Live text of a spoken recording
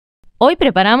Hoy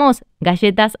preparamos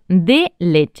galletas de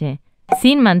leche,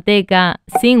 sin manteca,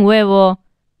 sin huevo,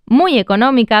 muy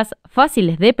económicas,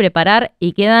 fáciles de preparar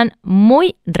y quedan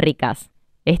muy ricas.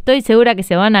 Estoy segura que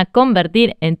se van a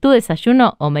convertir en tu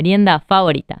desayuno o merienda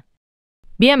favorita.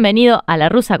 Bienvenido a La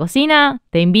Rusa Cocina,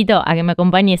 te invito a que me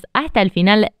acompañes hasta el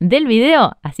final del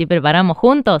video, así preparamos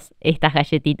juntos estas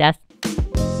galletitas.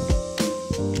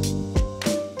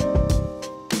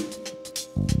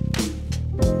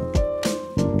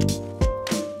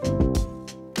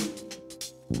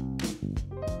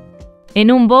 En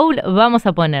un bowl vamos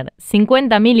a poner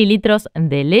 50 mililitros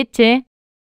de leche,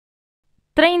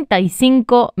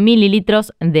 35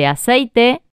 mililitros de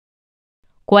aceite,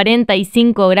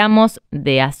 45 gramos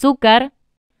de azúcar.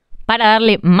 Para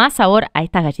darle más sabor a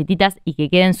estas galletitas y que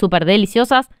queden súper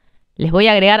deliciosas, les voy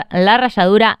a agregar la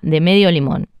ralladura de medio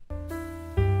limón.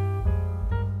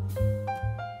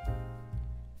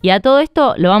 Y a todo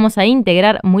esto lo vamos a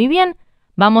integrar muy bien.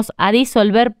 Vamos a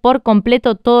disolver por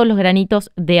completo todos los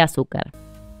granitos de azúcar.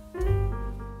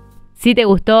 Si te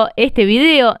gustó este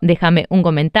video, déjame un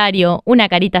comentario, una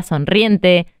carita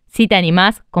sonriente. Si te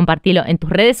animás, compartilo en tus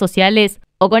redes sociales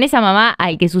o con esa mamá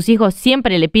al que sus hijos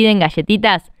siempre le piden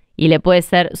galletitas y le puede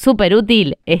ser súper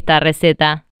útil esta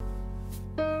receta.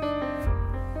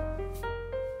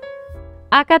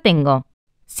 Acá tengo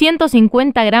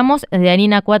 150 gramos de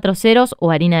harina 4 ceros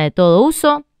o harina de todo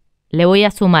uso. Le voy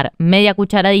a sumar media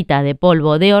cucharadita de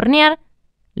polvo de hornear.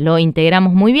 Lo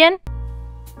integramos muy bien.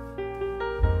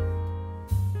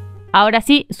 Ahora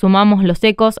sí, sumamos los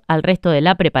secos al resto de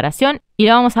la preparación y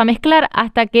lo vamos a mezclar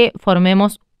hasta que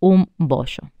formemos un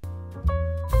bollo.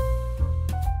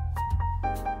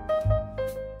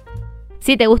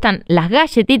 Si te gustan las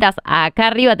galletitas, acá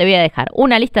arriba te voy a dejar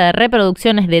una lista de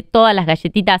reproducciones de todas las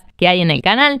galletitas que hay en el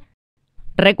canal.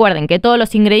 Recuerden que todos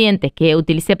los ingredientes que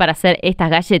utilicé para hacer estas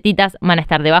galletitas van a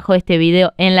estar debajo de este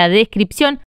video en la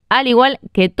descripción, al igual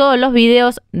que todos los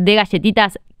videos de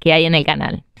galletitas que hay en el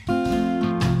canal.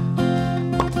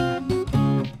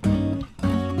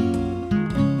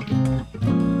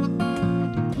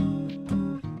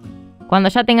 Cuando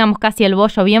ya tengamos casi el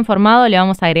bollo bien formado, le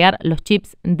vamos a agregar los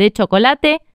chips de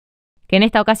chocolate, que en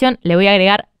esta ocasión le voy a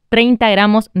agregar 30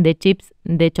 gramos de chips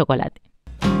de chocolate.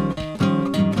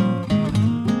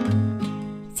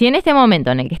 Si en este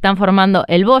momento en el que están formando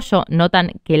el bollo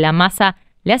notan que la masa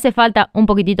le hace falta un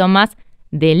poquitito más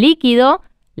de líquido,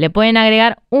 le pueden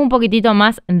agregar un poquitito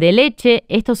más de leche.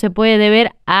 Esto se puede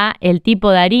deber a el tipo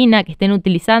de harina que estén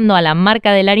utilizando, a la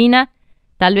marca de la harina.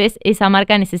 Tal vez esa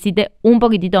marca necesite un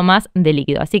poquitito más de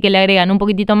líquido. Así que le agregan un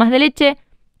poquitito más de leche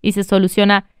y se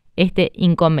soluciona este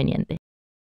inconveniente.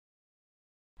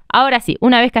 Ahora sí,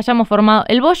 una vez que hayamos formado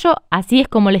el bollo, así es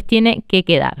como les tiene que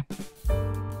quedar.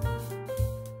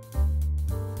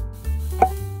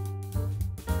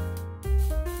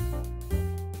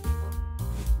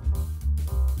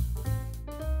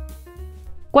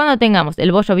 Cuando tengamos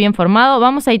el bollo bien formado,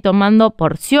 vamos a ir tomando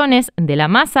porciones de la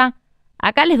masa.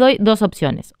 Acá les doy dos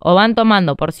opciones. O van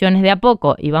tomando porciones de a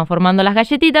poco y van formando las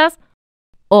galletitas,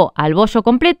 o al bollo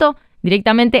completo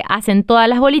directamente hacen todas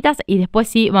las bolitas y después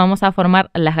sí vamos a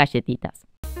formar las galletitas.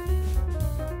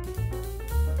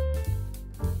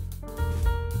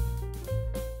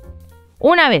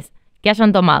 Una vez que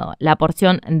hayan tomado la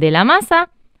porción de la masa,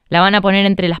 la van a poner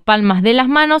entre las palmas de las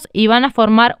manos y van a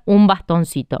formar un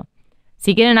bastoncito.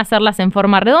 Si quieren hacerlas en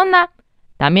forma redonda,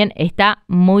 también está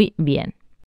muy bien.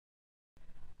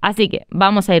 Así que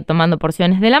vamos a ir tomando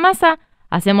porciones de la masa,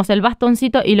 hacemos el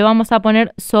bastoncito y lo vamos a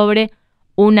poner sobre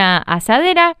una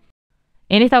asadera.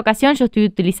 En esta ocasión yo estoy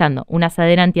utilizando una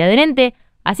asadera antiadherente,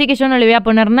 así que yo no le voy a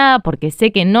poner nada porque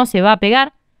sé que no se va a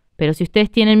pegar, pero si ustedes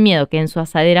tienen miedo que en su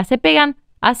asadera se pegan,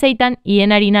 aceitan y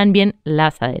enharinan bien la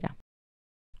asadera.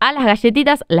 A las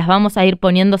galletitas las vamos a ir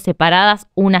poniendo separadas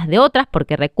unas de otras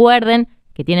porque recuerden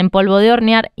que tienen polvo de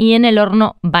hornear y en el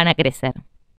horno van a crecer.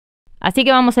 Así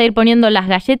que vamos a ir poniendo las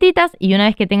galletitas y una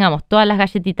vez que tengamos todas las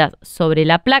galletitas sobre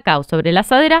la placa o sobre la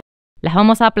asadera, las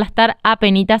vamos a aplastar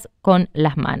apenitas con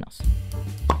las manos.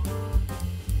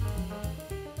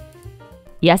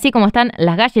 Y así como están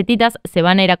las galletitas, se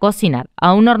van a ir a cocinar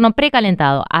a un horno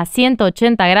precalentado a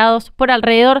 180 grados por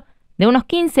alrededor de unos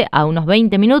 15 a unos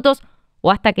 20 minutos o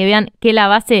hasta que vean que la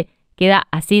base queda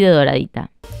así de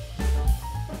doradita.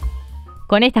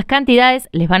 Con estas cantidades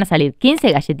les van a salir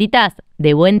 15 galletitas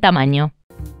de buen tamaño.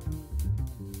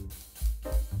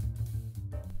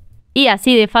 Y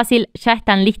así de fácil ya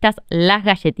están listas las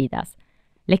galletitas.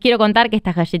 Les quiero contar que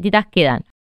estas galletitas quedan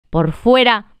por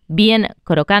fuera bien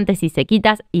crocantes y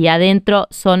sequitas y adentro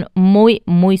son muy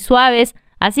suaves.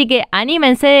 Así que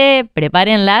anímense,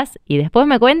 prepárenlas y después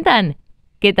me cuentan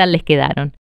qué tal les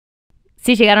quedaron.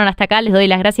 Si llegaron hasta acá, les doy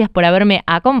las gracias por haberme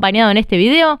acompañado en este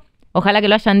video. Ojalá que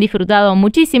lo hayan disfrutado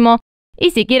muchísimo. Y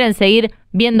si quieren seguir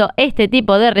viendo este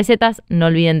tipo de recetas, no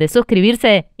olviden de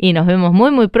suscribirse y nos vemos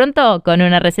muy pronto con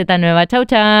una receta nueva. Chau,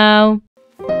 chau.